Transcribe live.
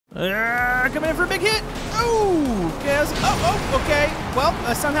Coming in for a big hit. Oh, okay. Well,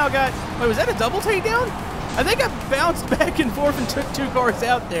 I somehow got... Wait, was that a double takedown? I think I bounced back and forth and took 2 cars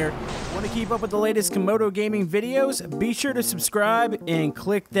out there. Want to keep up with the latest Camodo Gaming videos? Be sure to subscribe and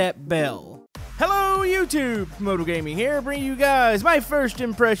click that bell. Hello YouTube, Camodo Gaming here, bringing you guys my first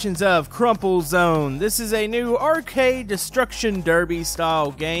impressions of Crumple Zone. This is a new arcade destruction derby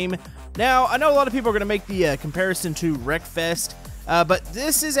style game. Now, I know a lot of people are going to make the comparison to Wreckfest, but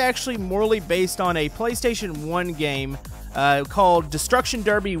this is actually morely based on a PlayStation 1 game called Destruction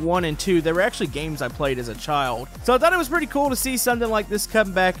Derby 1 and 2. They were actually games I played as a child. So I thought it was pretty cool to see something like this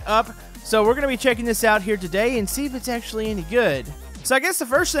come back up. So we're going to be checking this out here today and see if it's actually any good. So I guess the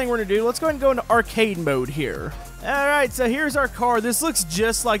first thing we're going to do, let's go ahead and go into arcade mode here. Alright, so here's our car. This looks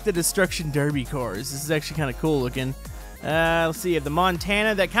just like the Destruction Derby cars. This is actually kind of cool looking. Let's see, you have the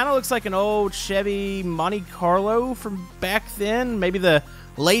Montana. That kind of looks like an old Chevy Monte Carlo from back then. Maybe the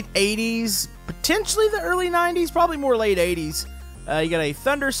late 80s, potentially the early 90s, probably more late 80s. You got a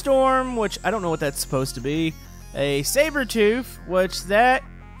Thunderstorm, which I don't know what that's supposed to be. A Sabretooth, which that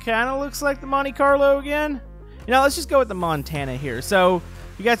kind of looks like the Monte Carlo again. You know, let's just go with the Montana here. So,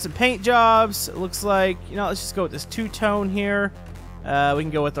 you got some paint jobs. It looks like, you know, let's just go with this two-tone here. We can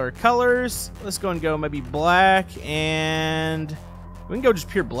go with our colors. Let's go and go maybe black, and we can go just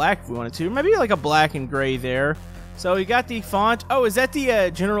pure black if we wanted to. Maybe like a black and gray there. So, you got the font. Oh, is that the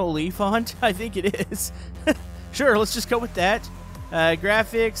General Lee font? I think it is. Sure, let's just go with that.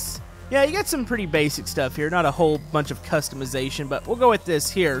 Graphics. Yeah, you got some pretty basic stuff here. Not a whole bunch of customization, but we'll go with this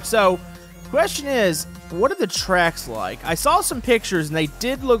here. So, question is, what are the tracks like? I saw some pictures and they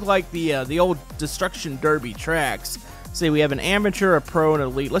did look like the old Destruction Derby tracks. See, we have an amateur, a pro, and an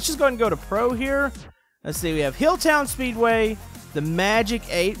elite. Let's just go ahead and go to pro here. Let's see, we have Hilltown Speedway, the Magic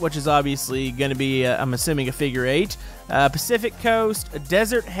 8, which is obviously going to be, I'm assuming, a figure 8, Pacific Coast,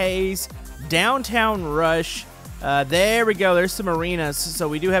 Desert Haze, Downtown Rush. There we go, there's some arenas. So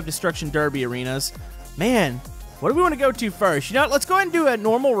we do have Destruction Derby arenas. Man, what do we want to go to first? You know what, let's go ahead and do a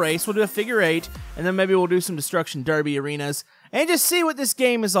normal race. We'll do a figure 8, and then maybe we'll do some Destruction Derby arenas, and just see what this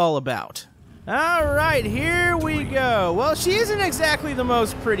game is all about. Alright, here we go. Well, she isn't exactly the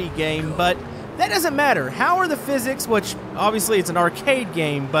most pretty game, but that doesn't matter. How are the physics? Which, obviously, it's an arcade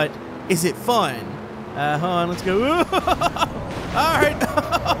game, but is it fun? Hold on, let's go. Alright.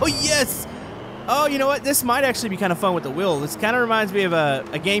 Oh, yes. Oh, you know what? This might actually be kind of fun with the wheel. This kind of reminds me of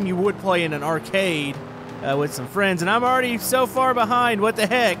a game you would play in an arcade with some friends, and I'm already so far behind. What the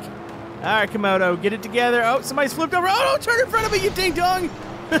heck? Alright, Camodo, get it together. Oh, somebody's flipped over. Oh, don't turn in front of me, you ding-dong.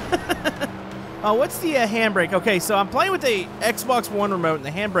 Oh, what's the handbrake? Okay, so I'm playing with the Xbox One remote, and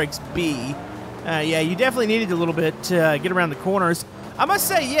the handbrake's B. Yeah, you definitely needed a little bit to get around the corners. I must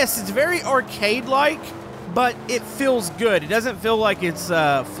say, yes, it's very arcade-like, but it feels good. It doesn't feel like it's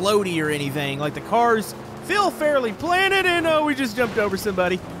floaty or anything. Like, the cars feel fairly planted, and oh, we just jumped over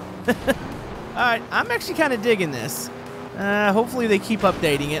somebody. Alright, I'm actually kind of digging this. Hopefully they keep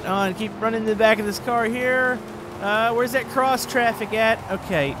updating it. Oh, and keep running to the back of this car here. Where's that cross traffic at?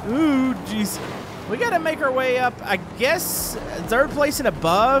 Okay. Ooh, jeez. We gotta make our way up, I guess, 3rd place and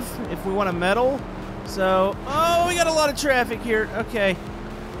above if we want a medal. So, oh, we got a lot of traffic here. Okay.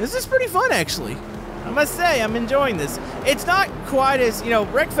 This is pretty fun, actually. I must say, I'm enjoying this. It's not quite as, you know,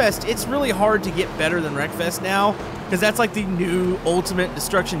 Wreckfest, it's really hard to get better than Wreckfest now, because that's like the new ultimate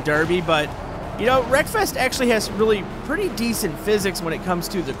Destruction Derby, but, you know, Wreckfest actually has really pretty decent physics when it comes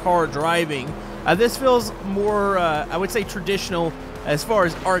to the car driving. This feels more, I would say, traditional as far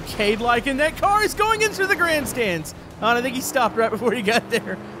as arcade-like, and that car is going into the grandstands. Oh, and I think he stopped right before he got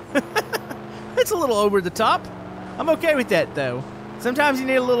there. It's a little over the top. I'm okay with that, though. Sometimes you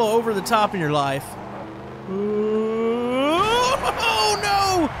need a little over the top in your life. Ooh, oh,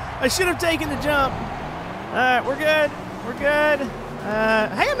 no! I should have taken the jump. All right, we're good. We're good.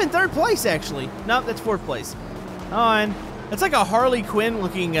 Hey, I'm in 3rd place, actually. No, that's 4th place. On. It's like a Harley Quinn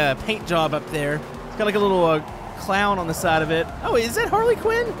looking paint job up there. It's got like a little clown on the side of it. Oh, is that Harley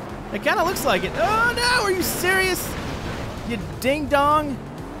Quinn? It kind of looks like it. Oh no, are you serious? You ding dong.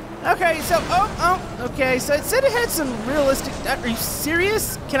 Okay, so, okay, so it said it had some realistic, are you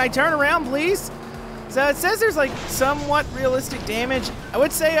serious? Can I turn around, please? So it says there's like somewhat realistic damage. I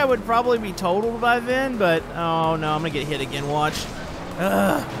would say I would probably be totaled by then, but, oh no, I'm gonna get hit again, watch.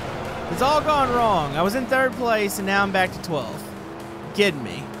 Ugh. It's all gone wrong. I was in 3rd place, and now I'm back to 12th. Kidding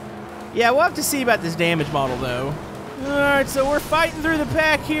me. Yeah, we'll have to see about this damage model, though. Alright, so we're fighting through the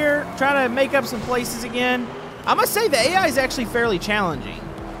pack here, trying to make up some places again. I must say the AI is actually fairly challenging.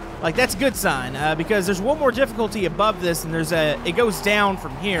 Like, that's a good sign, because there's one more difficulty above this, and there's it goes down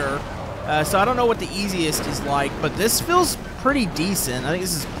from here. So I don't know what the easiest is like, but this feels pretty decent. I think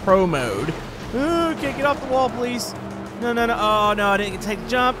this is pro mode. Okay, get off the wall, please. No, no, no. Oh, no, I didn't get to take the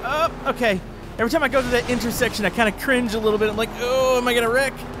jump. Oh, okay. Every time I go through that intersection, I kind of cringe a little bit. I'm like, oh, am I going to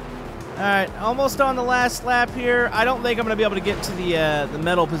wreck? All right, almost on the last lap here. I don't think I'm going to be able to get to the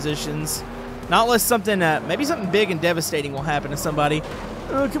medal positions. Not unless something, maybe something big and devastating will happen to somebody.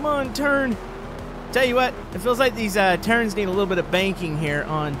 Oh, come on, turn. Tell you what, it feels like these turns need a little bit of banking here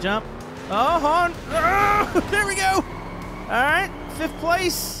on jump. Oh, hon. Oh, there we go. All right, 5th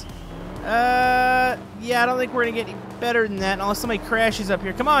place. Yeah, I don't think we're going to get any better than that unless somebody crashes up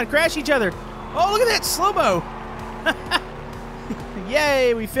here. Come on, crash each other. Oh, look at that slow-mo.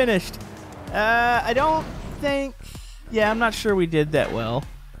 Yay, we finished. I don't think... Yeah, I'm not sure we did that well.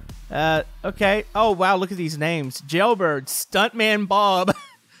 Okay. Oh, wow, look at these names. Jailbird, Stuntman Bob,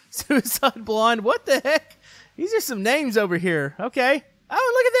 Suicide Blonde. What the heck? These are some names over here. Okay.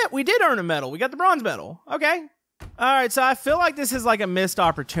 Oh, look at that. We did earn a medal. We got the bronze medal. Okay. All right, so I feel like this is like a missed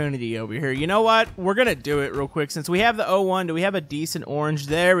opportunity over here. You know what? We're going to do it real quick. Since we have the 01, do we have a decent orange?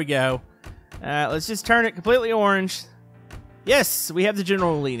 There we go. Let's just turn it completely orange. Yes, we have the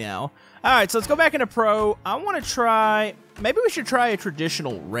General Lee now. All right, so let's go back into Pro. I want to try... Maybe we should try a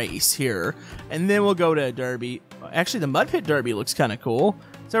traditional race here, and then we'll go to a derby. Actually, the Mud Pit Derby looks kind of cool.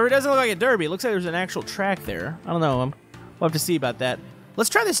 So it doesn't look like a derby. It looks like there's an actual track there. I don't know. We'll have to see about that. Let's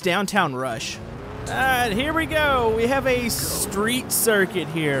try this Downtown Rush. All right, here we go. We have a street circuit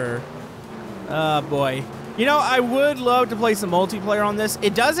here. Oh, boy. You know, I would love to play some multiplayer on this.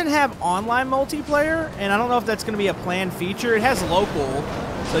 It doesn't have online multiplayer, and I don't know if that's going to be a planned feature. It has local,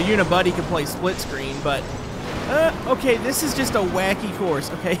 so you and a buddy can play split screen, but... okay, this is just a wacky course,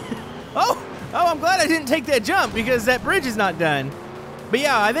 okay? Oh, I'm glad I didn't take that jump because that bridge is not done. But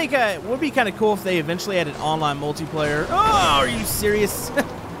yeah, I think it would be kind of cool if they eventually had an online multiplayer. Oh, are you serious?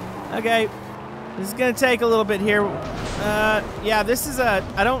 Okay, this is going to take a little bit here. Yeah, this is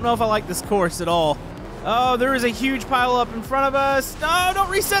I don't know if I like this course at all. Oh, there is a huge pile up in front of us. No, don't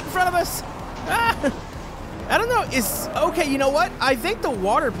reset in front of us. Ah. I don't know. Okay, you know what? I think the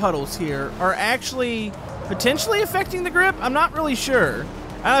water puddles here are actually potentially affecting the grip. I'm not really sure.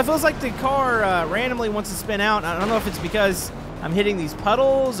 It feels like the car randomly wants to spin out. I don't know if it's because I'm hitting these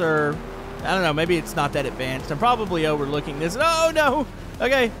puddles or... I don't know. Maybe it's not that advanced. I'm probably overlooking this. Oh, no.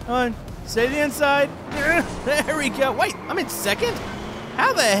 Okay, come on. Stay to the inside. There we go. Wait, I'm in 2nd?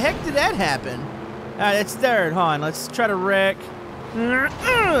 How the heck did that happen? All right, it's 3rd. Hold on. Let's try to wreck.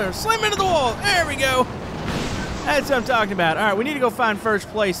 Slam into the wall. There we go. That's what I'm talking about. All right, we need to go find 1st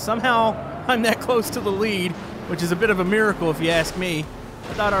place. Somehow, I'm that close to the lead, which is a bit of a miracle if you ask me.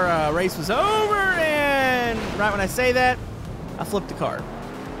 I thought our race was over, and right when I say that, I flipped the car.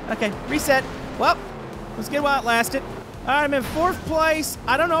 Okay, reset. Well, let's get while it lasted. All right, I'm in 4th place.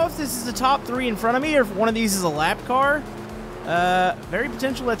 I don't know if this is the top 3 in front of me or if one of these is a lap car. Very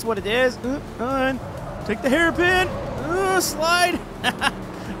potential that's what it is. Take the hairpin. Slide.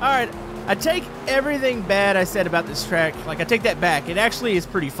 All right. I take everything bad I said about this track, like I take that back. It actually is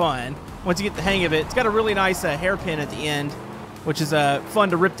pretty fun once you get the hang of it. It's got a really nice hairpin at the end, which is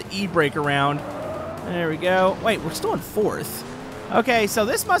fun to rip the e-brake around. There we go. Wait, we're still in 4th. Okay, so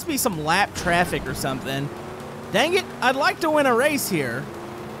this must be some lap traffic or something. Dang it, I'd like to win a race here.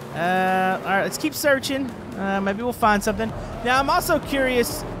 All right, let's keep searching. Maybe we'll find something. Now, I'm also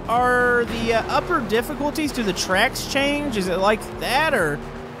curious, are the upper difficulties, do the tracks change? Is it like that, or...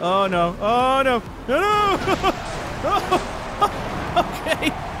 Oh, no. Oh, no. No, no. Okay.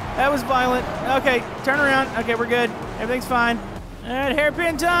 That was violent. Okay, turn around. Okay, we're good. Everything's fine. All right,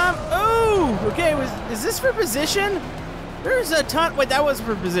 hairpin time. Oh, okay. Is this for position? There's a ton. Wait, that was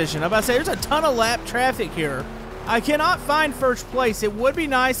for position. I'm about to say, there's a ton of lap traffic here. I cannot find 1st place. It would be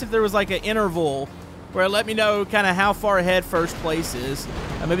nice if there was like an interval where it let me know kind of how far ahead 1st place is.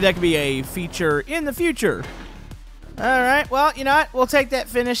 Maybe that could be a feature in the future. All right, well, you know what? We'll take that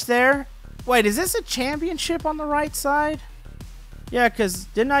finish there. Wait, is this a championship on the right side? Yeah, because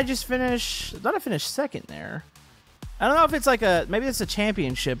didn't I just finish... I thought I finished 2nd there. I don't know if it's like a... Maybe it's a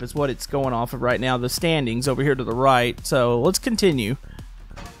championship is what it's going off of right now. The standings over here to the right. So let's continue.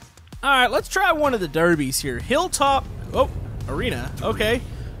 All right, let's try one of the derbies here. Hilltop... Oh, Arena. Okay.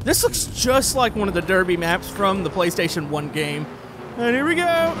 This looks just like one of the derby maps from the PlayStation 1 game. And here we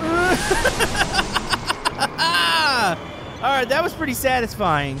go. All right, that was pretty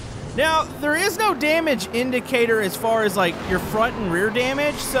satisfying. Now, there is no damage indicator as far as like your front and rear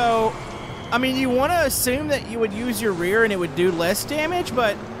damage, so I mean, you want to assume that you would use your rear and it would do less damage,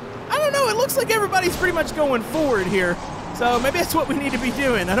 but I don't know, it looks like everybody's pretty much going forward here, so maybe that's what we need to be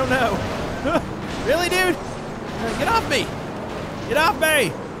doing. I don't know. Really, dude? Get off me. Get off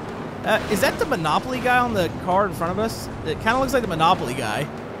me. Is that the Monopoly guy on the car in front of us? It kind of looks like the Monopoly guy.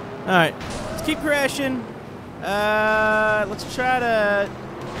 All right, let's keep crashing. Let's try to,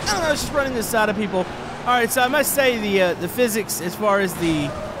 I don't know, let's just run into the side of people. All right, so I must say the physics as far as the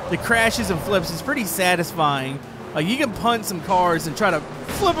crashes and flips is pretty satisfying. Like, you can punt some cars and try to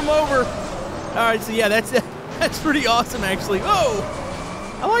flip them over. All right, so yeah, that's pretty awesome, actually.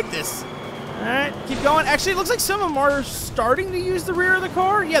 Oh, I like this. All right, keep going. Actually, it looks like some of them are starting to use the rear of the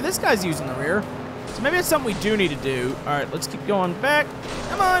car. Yeah, this guy's using the rear. So maybe that's something we do need to do. All right, let's keep going back.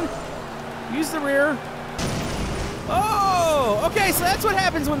 Come on. Use the rear. Oh, okay, so that's what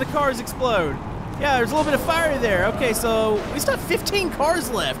happens when the cars explode. Yeah, there's a little bit of fire there. Okay, so we still have 15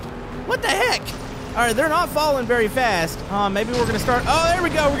 cars left. What the heck? All right, they're not falling very fast. Maybe we're going to start. Oh, there we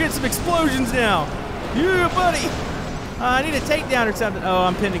go. We're getting some explosions now. Yeah, buddy. I need a takedown or something. Oh,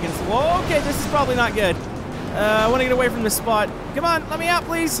 I'm pinned against the wall. Okay, this is probably not good. I want to get away from this spot. Come on, let me out,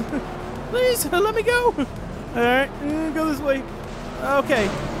 please. Please, let me go. All right, go this way. Okay.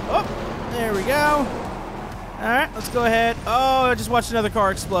 Oh, there we go. All right, let's go ahead. Oh, I just watched another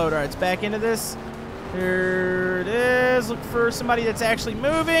car explode. All right, it's back into this. There it is. Look for somebody that's actually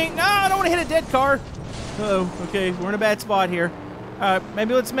moving. No, I don't want to hit a dead car. Uh-oh, okay, we're in a bad spot here.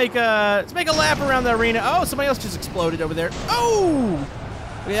 Maybe let's make a lap around the arena. Oh, somebody else just exploded over there. Oh!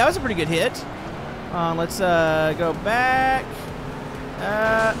 Okay, that was a pretty good hit. Let's go back.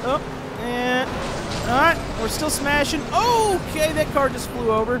 And all right, we're still smashing. Oh, okay, that car just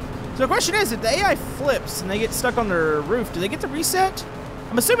flew over. So the question is, if the AI flips and they get stuck on their roof, do they get to reset?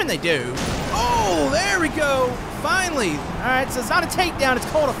 I'm assuming they do. Oh, there we go. Finally. All right, so it's not a takedown. It's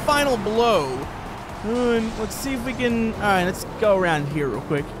called a final blow. And let's see if we can. All right, let's go around here real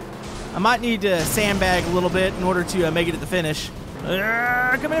quick. I might need to sandbag a little bit in order to make it at the finish.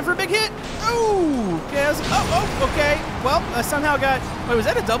 Coming in for a big hit. Oh, okay. Okay. Well, I somehow got. Wait, was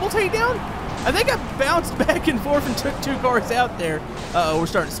that a double takedown? I think I bounced back and forth and took 2 cars out there. Uh-oh, we're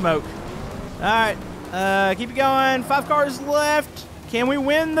starting to smoke. All right, keep it going. 5 cars left. Can we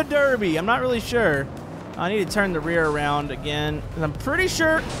win the Derby? I'm not really sure. I need to turn the rear around again. I'm pretty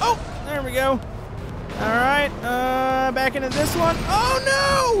sure. Oh, there we go. All right, back into this one. Oh,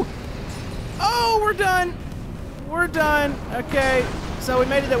 no! Oh, we're done. We're done. Okay, so we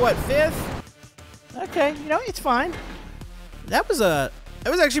made it at what, 5th? Okay, you know, it's fine. That was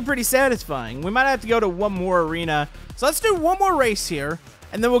actually pretty satisfying. We might have to go to one more arena. So let's do one more race here,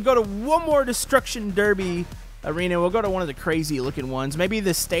 and then we'll go to one more Destruction Derby arena. We'll go to one of the crazy looking ones. Maybe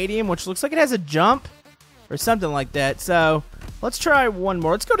the stadium, which looks like it has a jump or something like that. So let's try one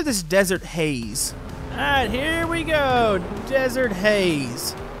more. Let's go to this Desert Haze. All right, here we go. Desert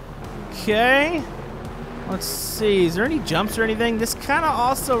Haze. Okay. Let's see. Is there any jumps or anything? This kind of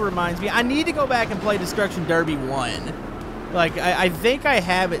also reminds me. I need to go back and play Destruction Derby 1. Like, I think I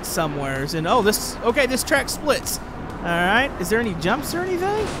have it somewhere. And oh, this track splits. All right. Is there any jumps or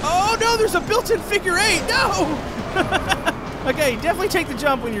anything? Oh, no, there's a built-in figure 8. No. Okay, definitely take the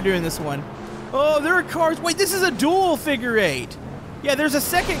jump when you're doing this one. Oh, there are cars. Wait, this is a dual figure 8. Yeah, there's a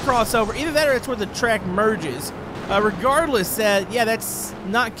second crossover. Either that or it's where the track merges. Regardless, yeah, that's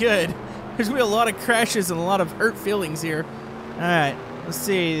not good. There's going to be a lot of crashes and a lot of hurt feelings here. All right, let's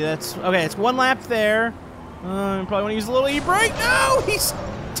see. Okay, it's 1 lap there. Probably want to use a little e-brake. No, he's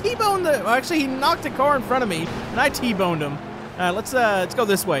T-boned the. Well, actually, he knocked the car in front of me, and I T-boned him. All right, let's go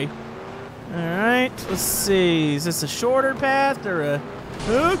this way. All right, let's see. Is this a shorter path or a?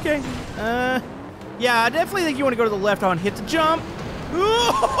 Okay. Yeah, I definitely think you want to go to the left on, hit the jump.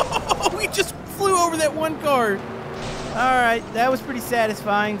 Oh, we just flew over that one car. All right, that was pretty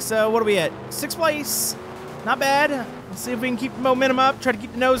satisfying. So what are we at? 6th place. Not bad. Let's see if we can keep the momentum up. Try to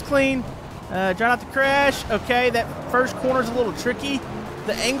keep the nose clean. Try not to crash. Okay, that first corner's a little tricky.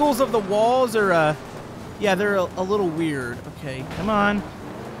 The angles of the walls are, yeah, they're a little weird. Okay, come on.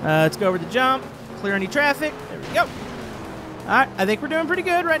 Let's go over the jump. Clear any traffic. There we go. All right, I think we're doing pretty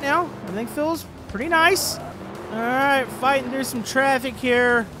good right now. Everything feels pretty nice. All right, fighting through some traffic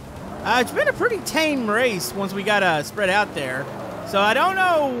here. It's been a pretty tame race once we got spread out there. So I don't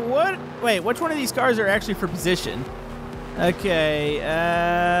know what... Wait, which one of these cars are actually for position? Okay,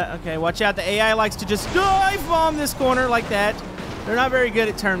 okay, watch out. The AI likes to just dive bomb this corner like that. They're not very good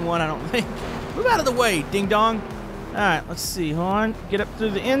at turn 1, I don't think. Move out of the way, ding dong. All right, let's see. Hold on. Get up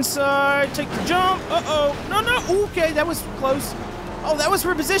through the inside. Take the jump. Uh-oh. No, no. Okay, that was close. Oh, that was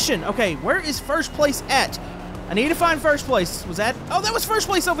for position. Okay, where is first place at? I need to find first place. Was that? Oh, that was first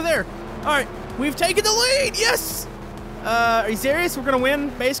place over there. All right, we've taken the lead. Yes. Are you serious? We're going to win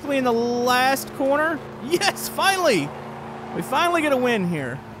basically in the last corner? Yes, finally. We finally get a win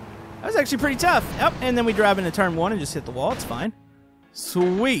here. That was actually pretty tough. Yep, and then we drive into turn 1 and just hit the wall. It's fine.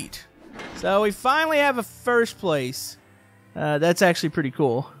 Sweet. So we finally have a first place. That's actually pretty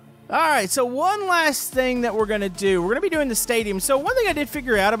cool. All right, so one last thing that we're going to do. We're going to be doing the stadium. So one thing I did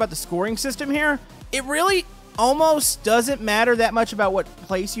figure out about the scoring system here, it really almost doesn't matter that much about what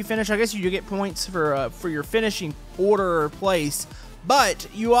place you finish. I guess you do get points for your finishing order or place, but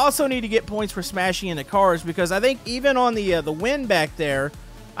you also need to get points for smashing into cars, because I think even on the win back there,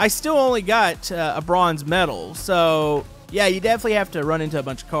 I still only got a bronze medal. So yeah, you definitely have to run into a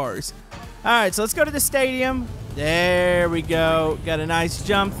bunch of cars. All right, so let's go to the stadium. There we go. Got a nice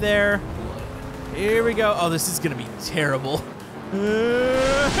jump there. Here we go. Oh, this is going to be terrible.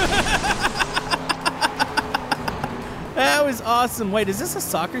 That was awesome. Wait, is this a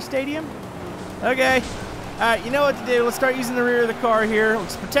soccer stadium? Okay. All right, you know what to do. Let's start using the rear of the car here.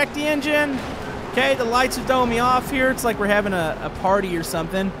 Let's protect the engine. Okay, the lights are throwing me off here. It's like we're having a party or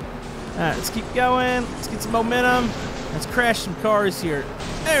something. All right, let's keep going. Let's get some momentum. Let's crash some cars here.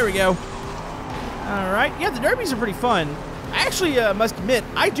 There we go. All right. Yeah, the derbies are pretty fun. I actually must admit,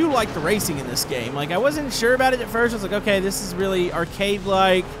 I do like the racing in this game. Like, I wasn't sure about it at first. I was like, okay, this is really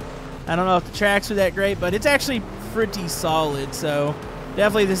arcade-like. I don't know if the tracks are that great, but it's actually pretty solid. So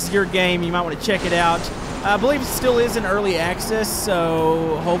definitely, this is your game. You might want to check it out. I believe it still is in early access,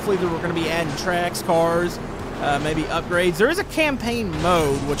 so hopefully we're going to be adding tracks, cars, maybe upgrades. There is a campaign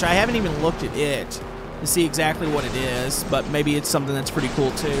mode, which I haven't even looked at it to see exactly what it is, but maybe it's something that's pretty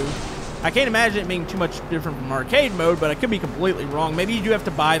cool too. I can't imagine it being too much different from arcade mode, but I could be completely wrong. Maybe you do have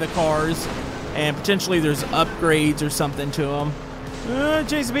to buy the cars, and potentially there's upgrades or something to them.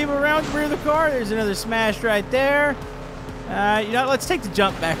 Chasing people around the rear of the car. There's another smash right there. You know, let's take the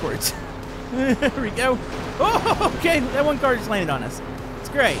jump backwards. There we go. Oh, okay. That one car just landed on us. It's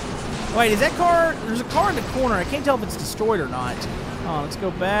great. Wait, is that car? There's a car in the corner. I can't tell if it's destroyed or not. Oh, let's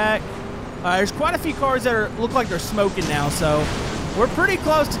go back. There's quite a few cars that look like they're smoking now, so we're pretty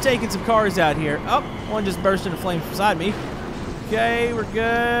close to taking some cars out here. Oh, one just burst into flames beside me. Okay, we're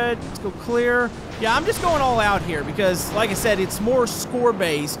good. Let's go clear. Yeah, I'm just going all out here because, like I said, it's more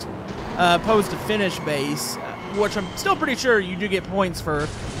score-based opposed to finish-based, which I'm still pretty sure you do get points for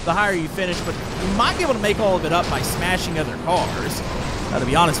the higher you finish, but you might be able to make all of it up by smashing other cars, to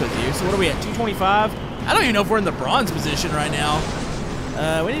be honest with you. So what are we at, 225? I don't even know if we're in the bronze position right now.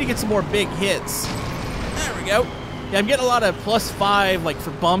 We need to get some more big hits. There we go. Yeah, I'm getting a lot of +5, like,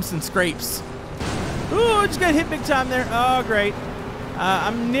 for bumps and scrapes. Ooh, I just got hit big time there. Oh, great.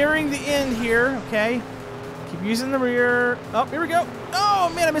 I'm nearing the end here, okay. Keep using the rear. Oh, here we go.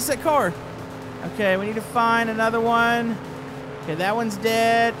 Oh, man, I missed that car. Okay, we need to find another one. Okay, that one's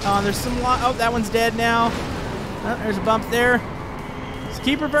dead. Oh, there's some... Oh, that one's dead now. Oh, there's a bump there. Let's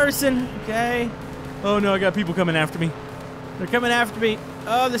keep reversing. Okay. Oh, no, I got people coming after me. They're coming after me.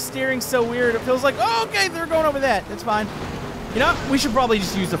 Oh, the steering's so weird. It feels like... Oh, okay, they're going over that. That's fine. You know, we should probably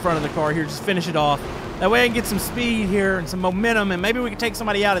just use the front of the car here. Just finish it off. That way I can get some speed here and some momentum, and maybe we can take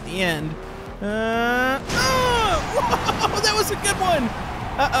somebody out at the end. Whoa, that was a good one.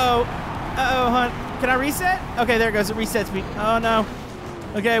 Uh-oh. Uh-oh, hon. Can I reset? Okay, there it goes. It resets me. Oh, no.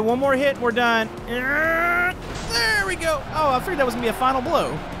 Okay, one more hit and we're done. There we go. Oh, I figured that was going to be a final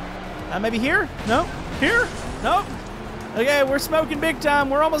blow. Maybe here? No. Here? Nope. Okay, we're smoking big time.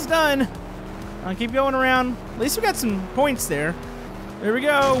 We're almost done. I'll keep going around. At least we got some points there. There we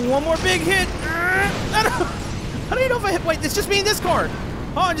go. One more big hit. I don't even know if I hit. Wait, it's just me and this car.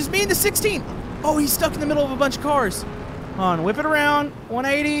 Oh, just me and the 16. Oh, he's stuck in the middle of a bunch of cars. On, whip it around.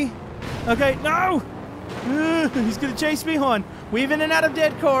 180. Okay, no. He's going to chase me. On. Weave in and out of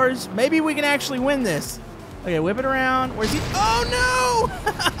dead cars. Maybe we can actually win this. Okay, whip it around. Where's he? Oh,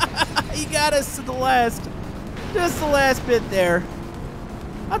 no. He got us to the last. Just the last bit there.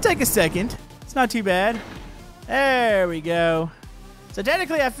 I'll take a second. It's not too bad. There we go. So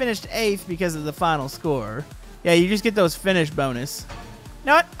technically I finished 8th because of the final score. Yeah, you just get those finish bonus. You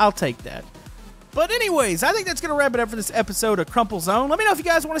know what? I'll take that. But anyways, I think that's going to wrap it up for this episode of Crumple Zone. Let me know if you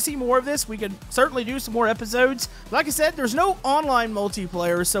guys want to see more of this. We could certainly do some more episodes. Like I said, there's no online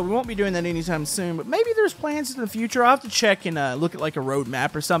multiplayer, so we won't be doing that anytime soon. But maybe there's plans in the future. I'll have to check and look at like a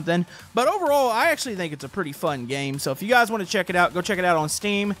roadmap or something. But overall, I actually think it's a pretty fun game. So if you guys want to check it out, go check it out on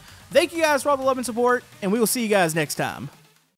Steam. Thank you guys for all the love and support, and we will see you guys next time.